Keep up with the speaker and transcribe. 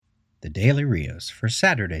the Daily Rios for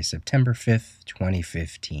Saturday, September 5th,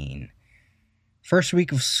 2015. First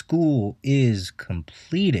week of school is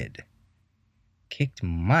completed. Kicked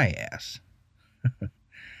my ass.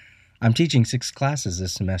 I'm teaching 6 classes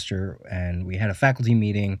this semester, and we had a faculty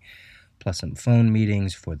meeting, plus some phone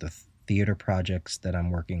meetings for the theater projects that I'm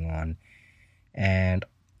working on. And,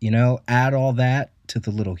 add all that to the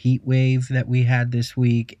little heat wave that we had this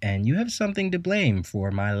week, and you have something to blame for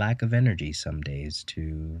my lack of energy some days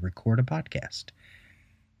to record a podcast.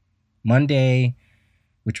 Monday,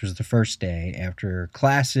 which was the first day after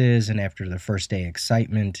classes and after the first day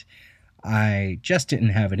excitement, I just didn't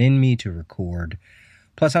have it in me to record.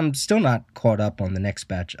 Plus, I'm still not caught up on the next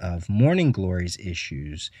batch of Morning Glories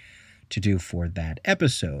issues to do for that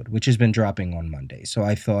episode, which has been dropping on Monday. So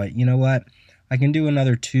I thought, you know what? I can do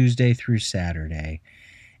another Tuesday through Saturday.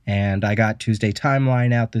 And I got Tuesday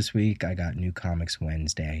Timeline out this week. I got New Comics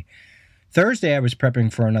Wednesday. Thursday, I was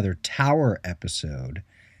prepping for another Tower episode,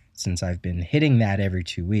 since I've been hitting that every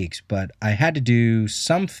 2 weeks. But I had to do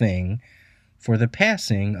something for the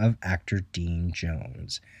passing of actor Dean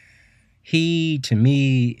Jones. He, to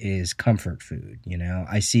me, is comfort food,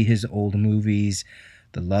 I see his old movies,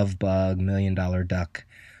 The Love Bug, $1 Million Duck,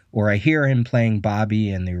 or I hear him playing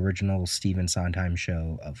Bobby in the original Stephen Sondheim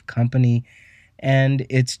show of Company, and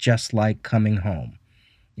it's just like coming home.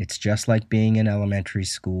 It's just like being in elementary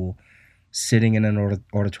school, sitting in an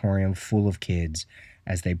auditorium full of kids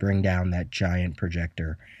as they bring down that giant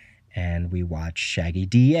projector, and we watch Shaggy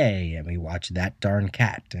D.A., and we watch That Darn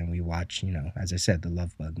Cat, and we watch, as I said, the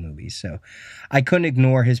Love Bug movies. So I couldn't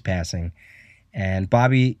ignore his passing, and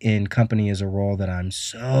Bobby in Company is a role that I'm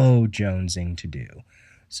so jonesing to do.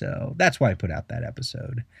 So that's why I put out that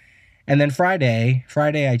episode. And then Friday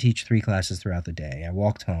I teach 3 classes throughout the day. I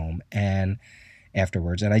walked home and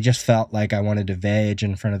afterwards, and I just felt like I wanted to veg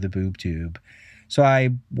in front of the boob tube. So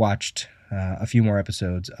I watched a few more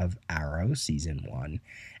episodes of Arrow Season 1.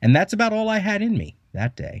 And that's about all I had in me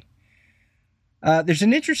that day. There's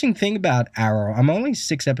an interesting thing about Arrow. I'm only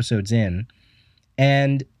 6 episodes in,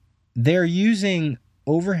 and they're using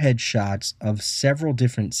overhead shots of several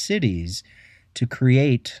different cities to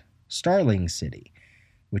create Starling City,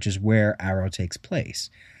 which is where Arrow takes place.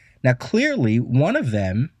 Now, clearly, one of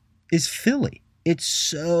them is Philly. It's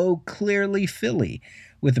so clearly Philly,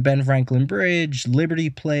 with the Ben Franklin Bridge, Liberty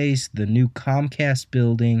Place, the new Comcast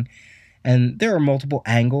building, and there are multiple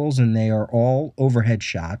angles, and they are all overhead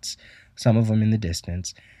shots, some of them in the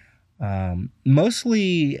distance.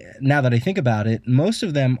 Mostly, now that I think about it, most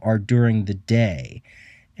of them are during the day.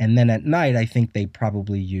 And then at night, I think they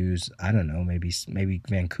probably use, I don't know, maybe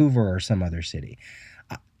Vancouver or some other city.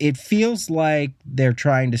 It feels like they're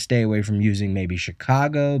trying to stay away from using maybe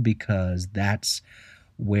Chicago, because that's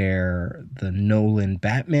where the Nolan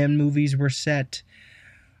Batman movies were set.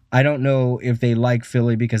 I don't know if they like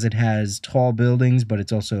Philly because it has tall buildings, but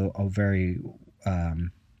it's also a very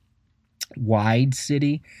wide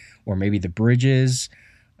city, or maybe the bridges.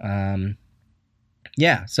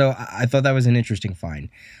 So I thought that was an interesting find.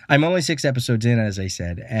 I'm only 6 episodes in, as I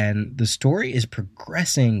said, and the story is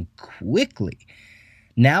progressing quickly.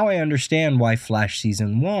 Now I understand why Flash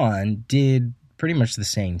Season 1 did pretty much the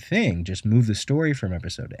same thing, just move the story from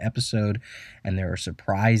episode to episode, and there are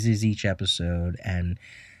surprises each episode, and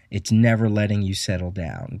it's never letting you settle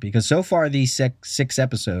down, because so far these 6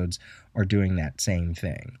 episodes are doing that same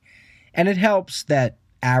thing. And it helps that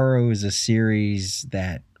Arrow is a series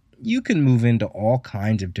that you can move into all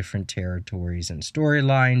kinds of different territories and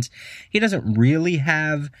storylines. He doesn't really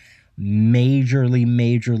have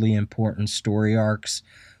majorly important story arcs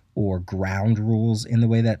or ground rules in the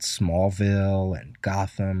way that Smallville and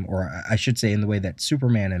Gotham, or I should say in the way that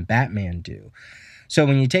Superman and Batman do. So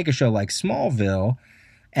when you take a show like Smallville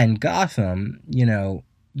and Gotham, you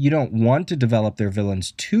don't want to develop their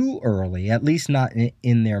villains too early, at least not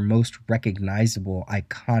in their most recognizable,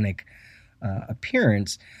 iconic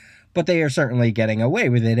appearance. But they are certainly getting away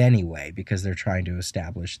with it anyway, because they're trying to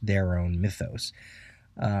establish their own mythos.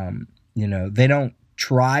 They don't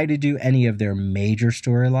try to do any of their major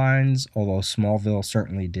storylines, although Smallville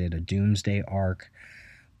certainly did a Doomsday arc.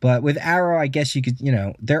 But with Arrow, I guess you could,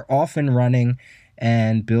 they're often running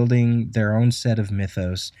and building their own set of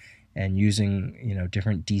mythos and using,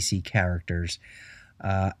 different DC characters.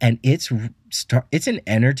 And it's an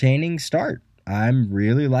entertaining start. I'm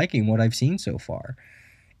really liking what I've seen so far.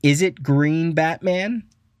 Is it Green Batman,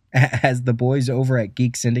 as the boys over at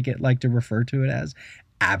Geek Syndicate like to refer to it as?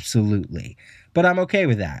 Absolutely. But I'm okay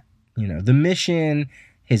with that. The mission,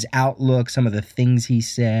 his outlook, some of the things he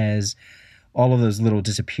says, all of those little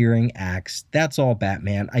disappearing acts, that's all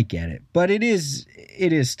Batman. I get it. But it is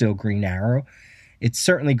still Green Arrow. it's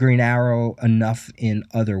certainly Green Arrow enough in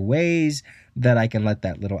other ways that I can let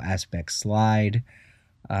that little aspect slide.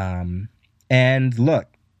 And look,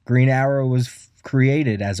 Green Arrow was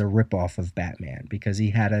created as a ripoff of Batman because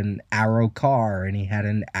he had an Arrow car and he had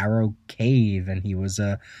an Arrow cave, and he was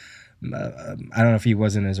I don't know if he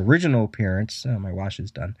was in his original appearance. My wash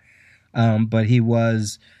is done. But he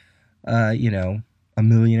was, a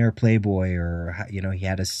millionaire playboy, or, he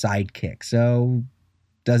had a sidekick. So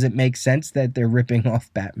does it make sense that they're ripping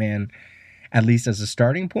off Batman, at least as a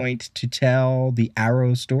starting point, to tell the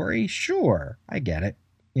Arrow story? Sure, I get it.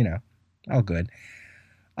 All good.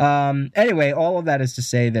 Anyway, all of that is to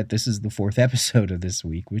say that this is the 4th episode of this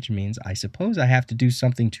week, which means I suppose I have to do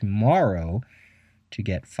something tomorrow to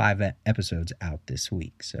get 5 episodes out this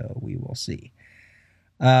week. So we will see.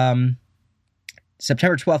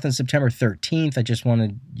 September 12th and September 13th, I just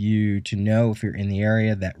wanted you to know, if you're in the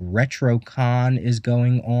area, that RetroCon is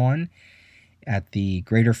going on at the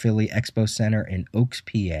Greater Philly Expo Center in Oaks,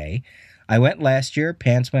 PA. I went last year,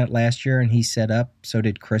 Pants went last year, and he set up. So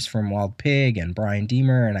did Chris from Wild Pig and Brian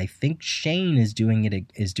Deemer, and I think Shane is doing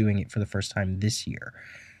it for the first time this year.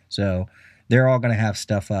 So they're all going to have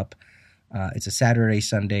stuff up. It's a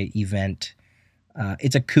Saturday-Sunday event.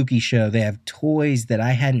 It's a kooky show. They have toys that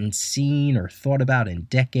I hadn't seen or thought about in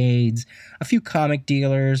decades, a few comic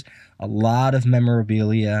dealers, a lot of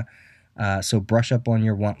memorabilia. So brush up on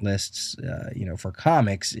your want lists, for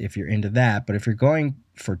comics if you're into that. But if you're going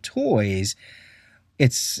for toys,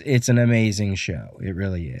 it's an amazing show. It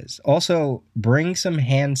really is. Also, bring some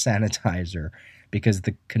hand sanitizer, because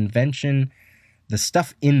the convention, the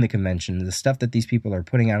stuff in the convention, the stuff that these people are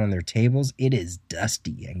putting out on their tables, it is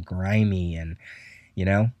dusty and grimy, and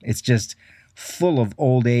it's just full of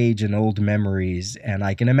old age and old memories. And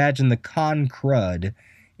I can imagine the con crud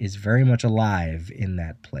is very much alive in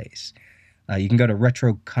that place. You can go to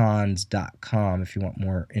retrocons.com if you want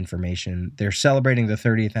more information. They're celebrating the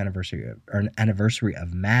 30th anniversary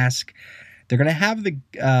of Mask. They're going to have the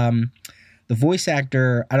voice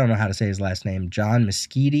actor, I don't know how to say his last name, John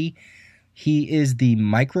Muschietti. He is the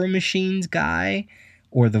Micro Machines guy,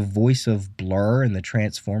 or the voice of Blur in the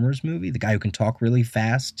Transformers movie, the guy who can talk really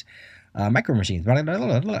fast. Micro Machines.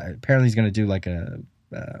 Apparently he's going to do like an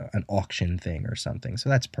auction thing or something, so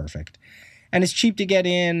that's perfect. And it's cheap to get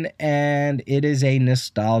in, and it is a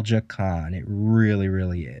nostalgia con. It really,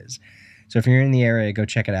 really is. So if you're in the area, go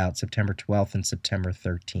check it out, September 12th and September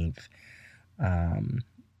 13th.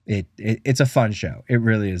 It's a fun show. It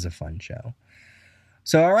really is a fun show.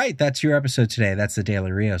 So, all right, that's your episode today. That's the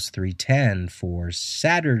Daily Rios 310 for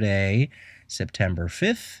Saturday, September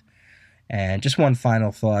 5th. And just one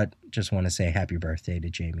final thought. Just want to say happy birthday to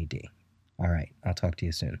Jamie D. All right, I'll talk to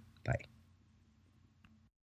you soon. Bye.